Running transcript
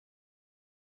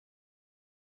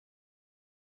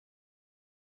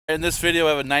In this video,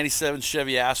 I have a 97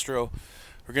 Chevy Astro.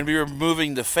 We're going to be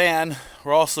removing the fan.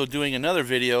 We're also doing another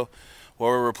video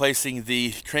where we're replacing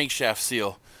the crankshaft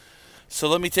seal. So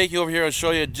let me take you over here and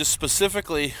show you just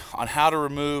specifically on how to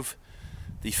remove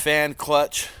the fan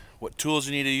clutch, what tools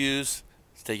you need to use.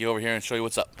 Let's take you over here and show you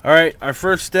what's up. All right, our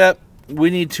first step, we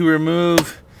need to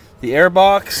remove the air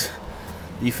box,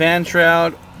 the fan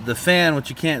shroud, the fan, which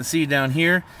you can't see down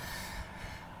here.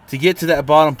 To get to that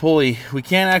bottom pulley, we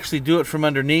can't actually do it from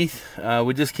underneath.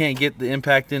 We just can't get the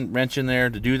impact wrench in there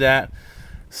to do that.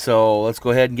 So let's go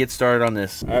ahead and get started on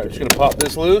this. All right, we're just gonna pop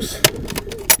this loose.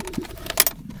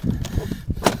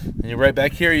 And right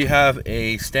back here you have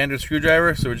a standard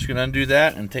screwdriver, so we're just gonna undo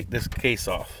that and take this case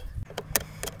off.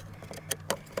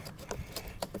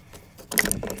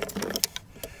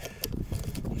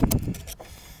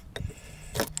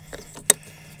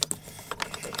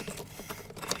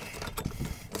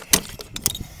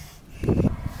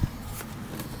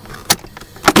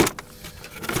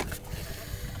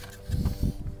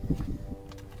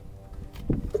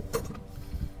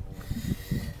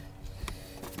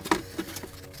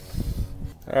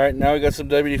 All right, now we got some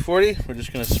WD-40. We're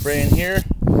just gonna spray in here.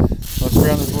 Let's spray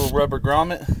on this little rubber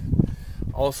grommet.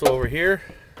 Also over here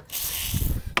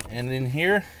and in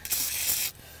here.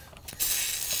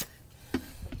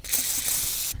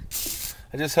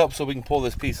 It just helps so we can pull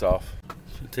this piece off.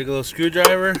 So take a little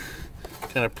screwdriver,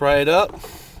 kind of pry it up.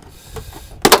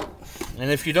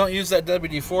 And if you don't use that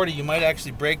WD-40, you might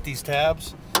actually break these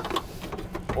tabs,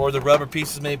 or the rubber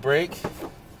pieces may break.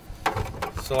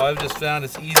 So I've just found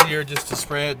it's easier just to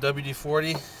spray it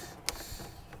WD-40.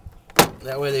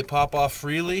 That way they pop off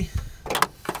freely,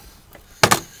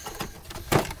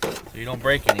 so you don't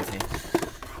break anything.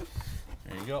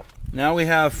 There you go. Now we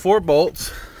have 4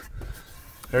 bolts.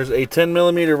 There's a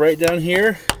 10mm right down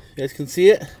here. You guys can see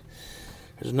it.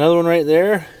 There's another one right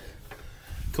there.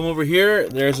 Come over here.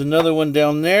 There's another one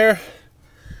down there,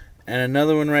 and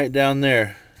another one right down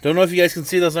there. Don't know if you guys can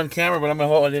see those on camera, but I'm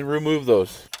going to remove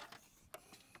those.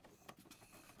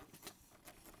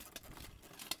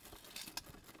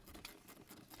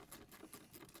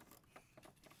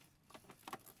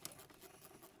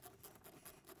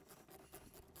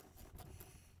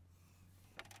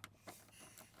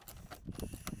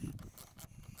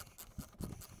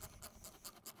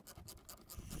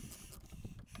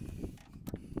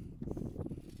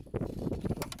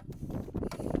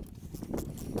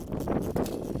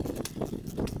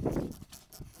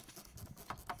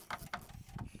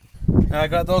 Now I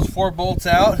got those 4 bolts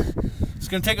out. It's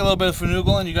going to take a little bit of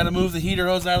finagling. You got to move the heater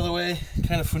hose out of the way,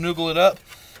 kind of finagle it up,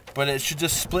 but it should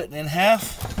just split in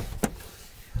half.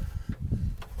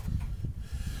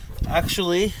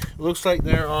 Actually, it looks like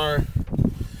there are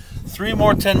 3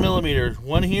 more 10mm.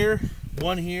 One here,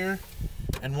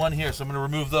 and one here. So I'm going to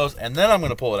remove those, and then I'm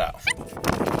going to pull it out.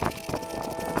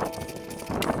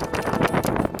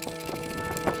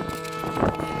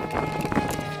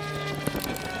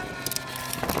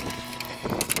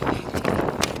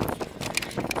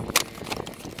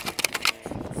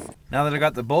 Now that I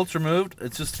got the bolts removed,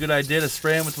 it's just a good idea to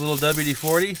spray them with a little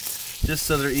WD-40, just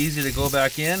so they're easy to go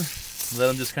back in. Let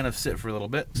them just kind of sit for a little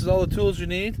bit. This is all the tools you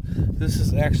need. This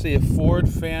is actually a Ford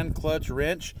fan clutch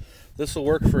wrench. This will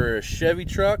work for a Chevy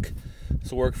truck.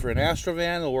 This will work for an Astro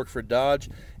van. It'll work for Dodge,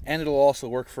 and it'll also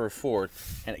work for a Ford.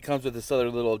 And it comes with this other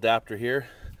little adapter here.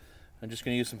 I'm just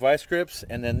going to use some vice grips,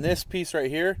 and then this piece right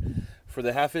here for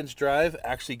the 1/2-inch drive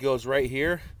actually goes right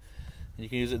here. And you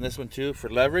can use it in this one too for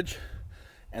leverage.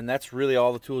 And that's really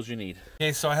all the tools you need.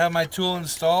 Okay, so I have my tool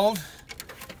installed.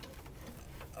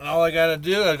 And all I gotta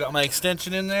do, I've got my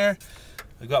extension in there.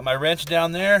 I've got my wrench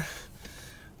down there.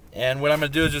 And what I'm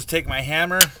gonna do is just take my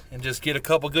hammer and just get a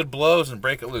couple good blows and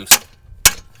break it loose.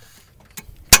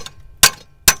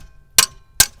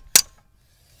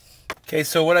 Okay,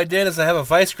 so what I did is I have a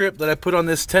vice grip that I put on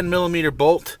this 10mm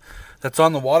bolt that's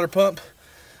on the water pump.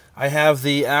 I have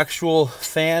the actual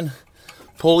fan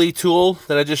pulley tool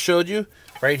that I just showed you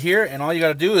right here, and all you got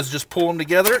to do is just pull them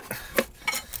together,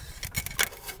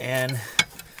 and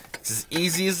it's as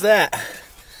easy as that.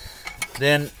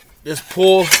 Then just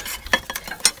pull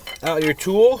out your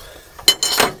tool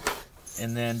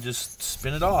and then just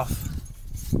spin it off.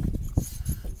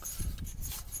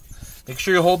 Make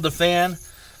sure you hold the fan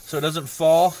so it doesn't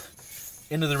fall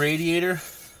into the radiator,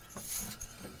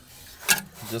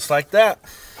 just like that.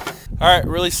 All right,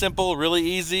 really simple, really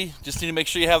easy. Just need to make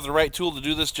sure you have the right tool to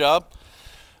do this job.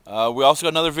 We also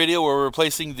got another video where we're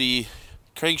replacing the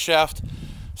crankshaft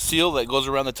seal that goes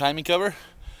around the timing cover.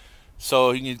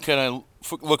 So you can kind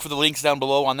of look for the links down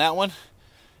below on that one.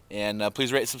 And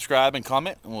please rate, subscribe, and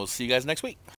comment, and we'll see you guys next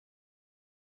week.